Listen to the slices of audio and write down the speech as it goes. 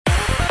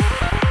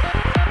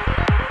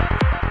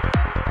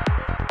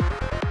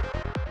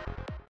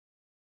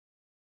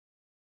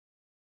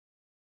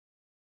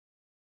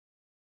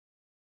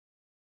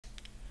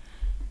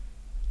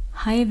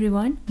Hi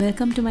everyone,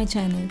 welcome to my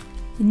channel.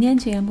 ഇന്ന് ഞാൻ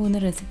ചെയ്യാൻ പോകുന്ന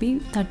റെസിപ്പി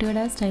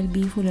തട്ടുകട സ്റ്റൈൽ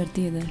ബീഫ്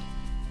ഉലർത്തിയത്.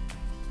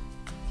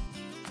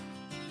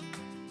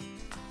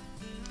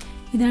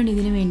 ഇതാണ്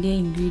ഇതിനു വേണ്ടിയ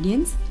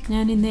ഇൻഗ്രീഡിയൻസ്.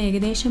 ഞാൻ ഇന്ന്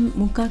ഏകദേശം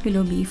 3/4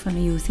 കിലോ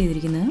ബീഫാണ് യൂസ്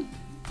ചെയ്തിരിക്കുന്നത്.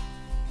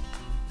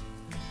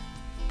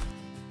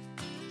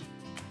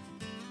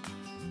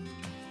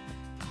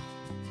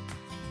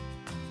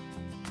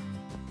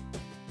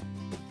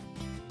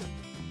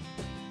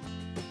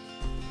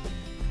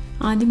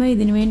 ആദ്യമായി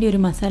ഇതിനു വേണ്ടി ഒരു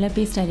മസാല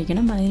പേസ്റ്റ്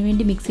അരയ്ക്കണം.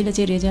 അതിനുവേണ്ടി മിക്സിയുടെ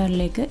ചെറിയ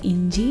ജാറിലേക്ക്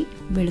ഇഞ്ചി,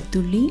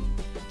 വെളുത്തുള്ളി,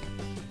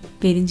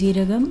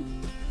 പെരിഞ്ജീരകം,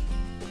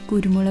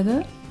 കുരുമുളക്,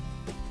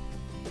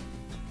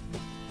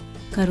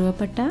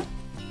 കറുവപ്പട്ട,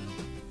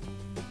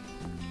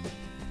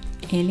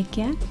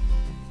 ഏലക്ക,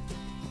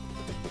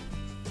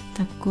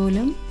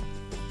 തക്കോലം,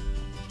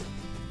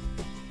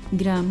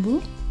 ഗ്രാമ്പൂ,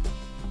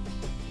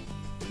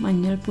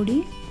 മഞ്ഞൾപ്പൊടി,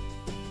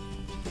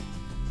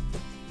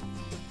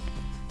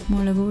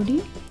 മുളക് പൊടി.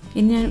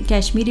 ഇന്ന് ഞാൻ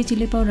കാശ്മീരി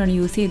ചില്ലി പൗഡറാണ്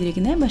യൂസ്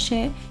ചെയ്തിരിക്കുന്നത്, പക്ഷേ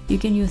you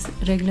can use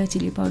regular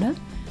chilli powder,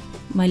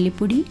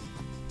 മല്ലിപ്പൊടി,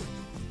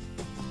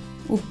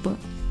 ഉപ്പ്.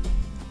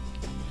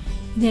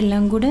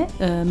 ഇതെല്ലാം കൂടെ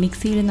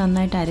മിക്സിയിൽ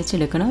നന്നായിട്ട്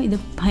അരച്ചെടുക്കണം. ഇത്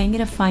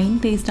ഭയങ്കര ഫൈൻ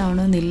പേസ്റ്റ്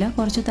ആവണമെന്നില്ല,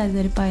 കുറച്ച്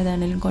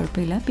തരിതരിപ്പായതാണെങ്കിലും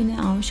കുഴപ്പമില്ല. പിന്നെ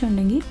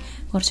ആവശ്യമുണ്ടെങ്കിൽ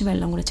കുറച്ച്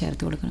വെള്ളം കൂടെ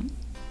ചേർത്ത് കൊടുക്കണം.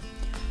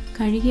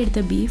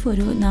 കഴുകിയെടുത്ത ബീഫ്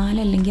ഒരു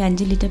 4 അല്ലെങ്കിൽ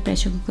 5 ലിറ്റർ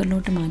പ്രഷർ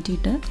കുക്കറിലോട്ട്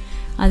മാറ്റിയിട്ട്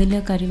അതിൽ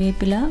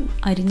കറിവേപ്പില,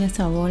 അരിഞ്ഞ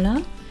സവോള,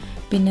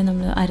 പിന്നെ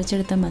നമ്മൾ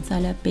അരച്ചെടുത്ത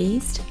മസാല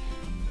പേസ്റ്റ്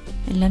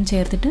എല്ലാം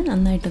ചേർത്തിട്ട്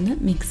നന്നായിട്ടൊന്ന്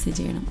മിക്സ്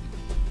ചെയ്യണം.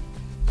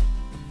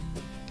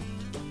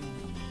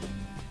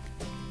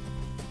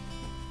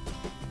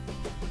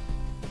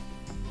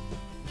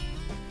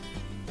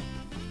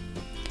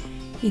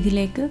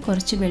 ഇതിലേക്ക്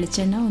കുറച്ച്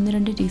വെളിച്ചെണ്ണ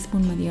 1-2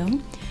 ടീസ്പൂൺ മതിയാവും.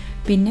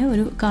 പിന്നെ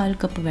ഒരു 1/4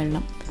 കപ്പ്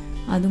വെള്ളം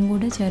അതും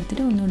കൂടെ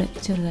ചേർത്തിട്ട് ഒന്നുകൂടെ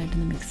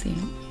ചെറുതായിട്ടൊന്ന് മിക്സ്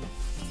ചെയ്യണം.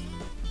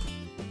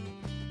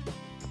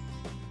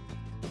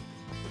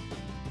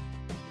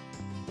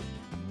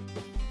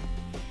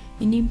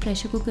 ഇനിയും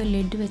പ്രഷർ കുക്കർ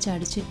ലിഡ് വെച്ച്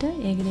അടിച്ചിട്ട്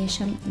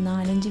ഏകദേശം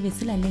 4-5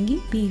 വിസിൽ അല്ലെങ്കിൽ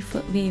ബീഫ്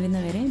വേവുന്ന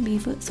വരെ.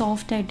 Beef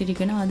soft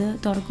ആയിട്ടിരിക്കണം. അത്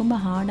തുറക്കുമ്പോൾ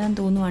ഹാർഡാന്ന്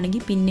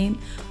തോന്നുവാണെങ്കിൽ പിന്നെയും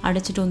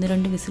അടച്ചിട്ട്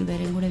 1-2 വിസിൽ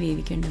വരെയും കൂടെ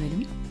വേവിക്കേണ്ടി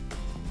വരും.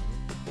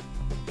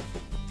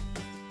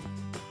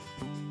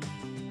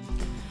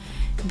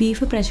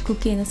 ബീഫ് പ്രഷർ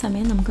കുക്ക് ചെയ്യുന്ന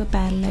സമയം നമുക്ക്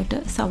പാരലായിട്ട്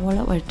സവോള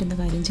വഴറ്റുന്ന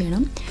കാര്യം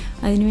ചെയ്യണം.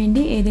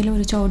 അതിനുവേണ്ടി ഏതെങ്കിലും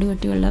ഒരു ചൂട്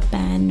കട്ടിയുള്ള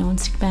പാൻ, നോൺ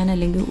സ്റ്റിക്ക് പാൻ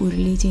അല്ലെങ്കിൽ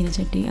ഉരുളി,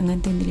 ചീനച്ചട്ടി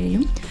അങ്ങനത്തെ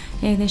എന്തെങ്കിലും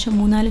ഏകദേശം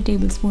 3-4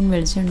 ടേബിൾ സ്പൂൺ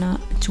വെളിച്ചെണ്ണ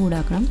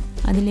ചൂടാക്കണം.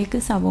 അതിലേക്ക്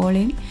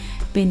സവോളയും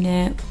പിന്നെ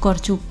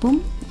കുറച്ച് ഉപ്പും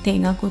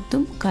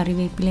തേങ്ങാക്കൊത്തും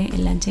കറിവേപ്പിലയും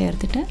എല്ലാം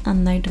ചേർത്തിട്ട്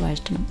നന്നായിട്ട്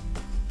വഴറ്റണം.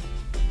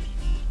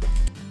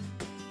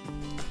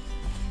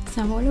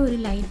 സവോള ഒരു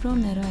ലൈറ്റ് ബ്രൗൺ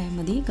നിറമായാൽ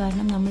മതി,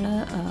 കാരണം നമ്മൾ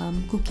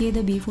കുക്ക് ചെയ്ത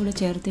ബീഫ് കൂടെ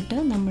ചേർത്തിട്ട്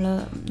നമ്മൾ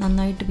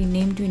നന്നായിട്ട്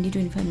പിന്നെയും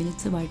 20-25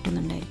 മിനിറ്റ്സ്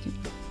വഴറ്റുന്നുണ്ടായിരിക്കും.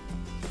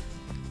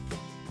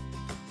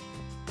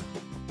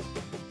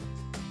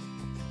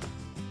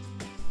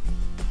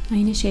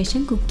 അതിന്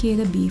ശേഷം കുക്ക്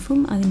ചെയ്ത ബീഫും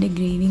അതിൻ്റെ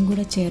ഗ്രേവിയും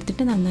കൂടെ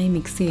ചേർത്തിട്ട് നന്നായി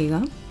മിക്സ്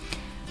ചെയ്യുക.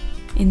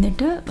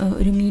 എന്നിട്ട്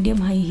ഒരു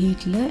മീഡിയം ഹൈ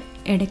ഹീറ്റിൽ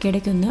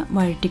ഇടയ്ക്കിടയ്ക്കൊന്ന്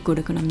വഴറ്റി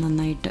കൊടുക്കണം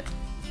നന്നായിട്ട്.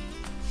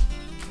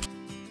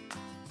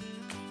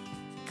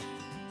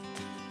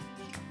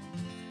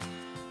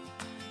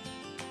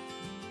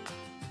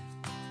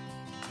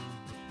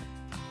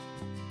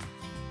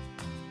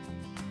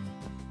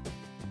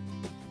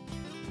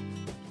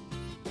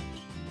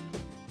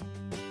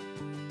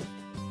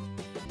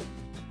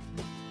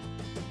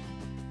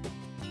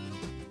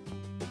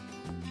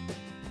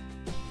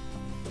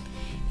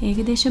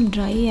 ഏകദേശം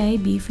ഡ്രൈ ആയി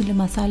ബീഫിൽ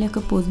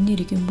മസാലയൊക്കെ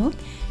പൊതിഞ്ഞിരിക്കുമ്പോൾ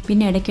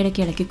പിന്നെ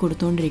ഇടയ്ക്കിടയ്ക്ക് ഇളക്കി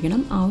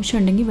കൊടുത്തുകൊണ്ടിരിക്കണം.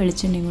 ആവശ്യമുണ്ടെങ്കിൽ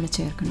വെളിച്ചെണ്ണയും കൂടെ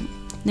ചേർക്കണം.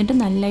 എന്നിട്ട്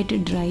നല്ലതായിട്ട്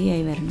ഡ്രൈ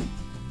ആയി വരണം.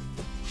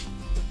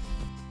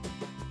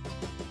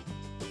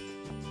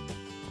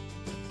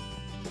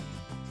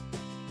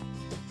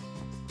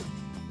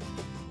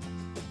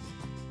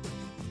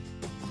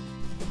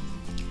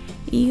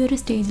 ഈ ഒരു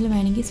സ്റ്റേജിൽ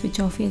വേണമെങ്കിൽ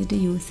സ്വിച്ച് ഓഫ് ചെയ്തിട്ട്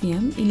യൂസ്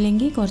ചെയ്യാം.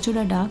 ഇല്ലെങ്കിൽ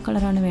കുറച്ചുകൂടെ ഡാർക്ക്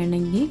കളറാണ്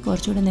വേണമെങ്കിൽ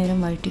കുറച്ചുകൂടെ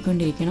നേരം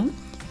വഴറ്റിക്കൊണ്ടിരിക്കണം.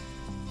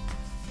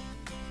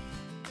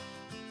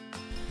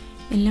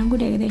 എല്ലാം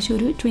കൂടി ഏകദേശം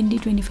ഒരു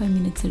 20-25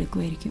 മിനിറ്റ്സ്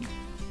എടുക്കുമായിരിക്കും.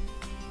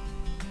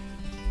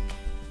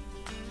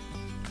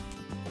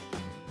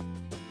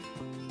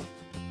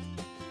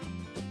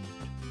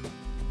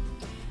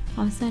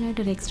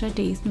 അവസാനമായിട്ട് ഒരു എക്സ്ട്രാ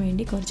ടേസ്റ്റിന്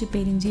വേണ്ടി കുറച്ച്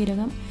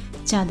പെരിഞ്ജീരകം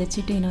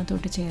ചതച്ചിട്ട്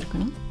ഇതിനകത്തോട്ട്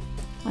ചേർക്കണം.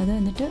 അത്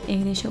എന്നിട്ട്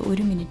ഏകദേശം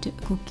 1 മിനിറ്റ്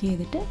കുക്ക്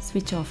ചെയ്തിട്ട്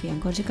സ്വിച്ച് ഓഫ്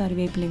ചെയ്യാം. കുറച്ച്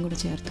കറിവേപ്പിലയും കൂടെ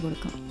ചേർത്ത്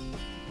കൊടുക്കാം.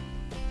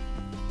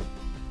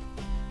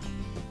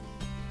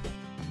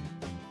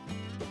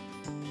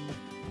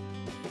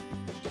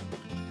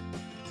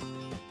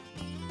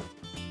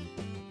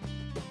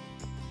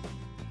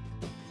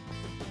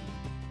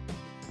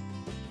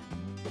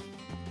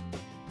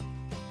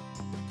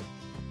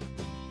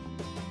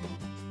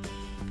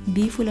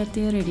 ബീഫ്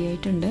ഉലർത്തിയ റെഡി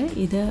ആയിട്ടുണ്ട്.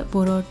 ഇത്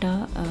പൊറോട്ട,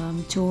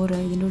 ചോറ്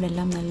ഇതിൻ്റെ കൂടെ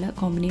എല്ലാം നല്ല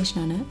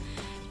കോമ്പിനേഷനാണ്.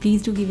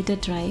 Please do give it A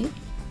try.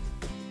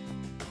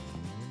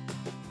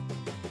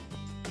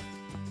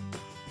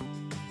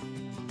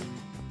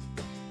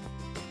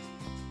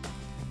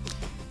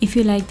 If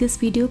you like this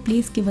video,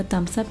 please give a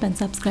thumbs up and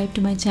subscribe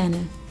to my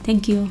channel.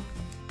 Thank you.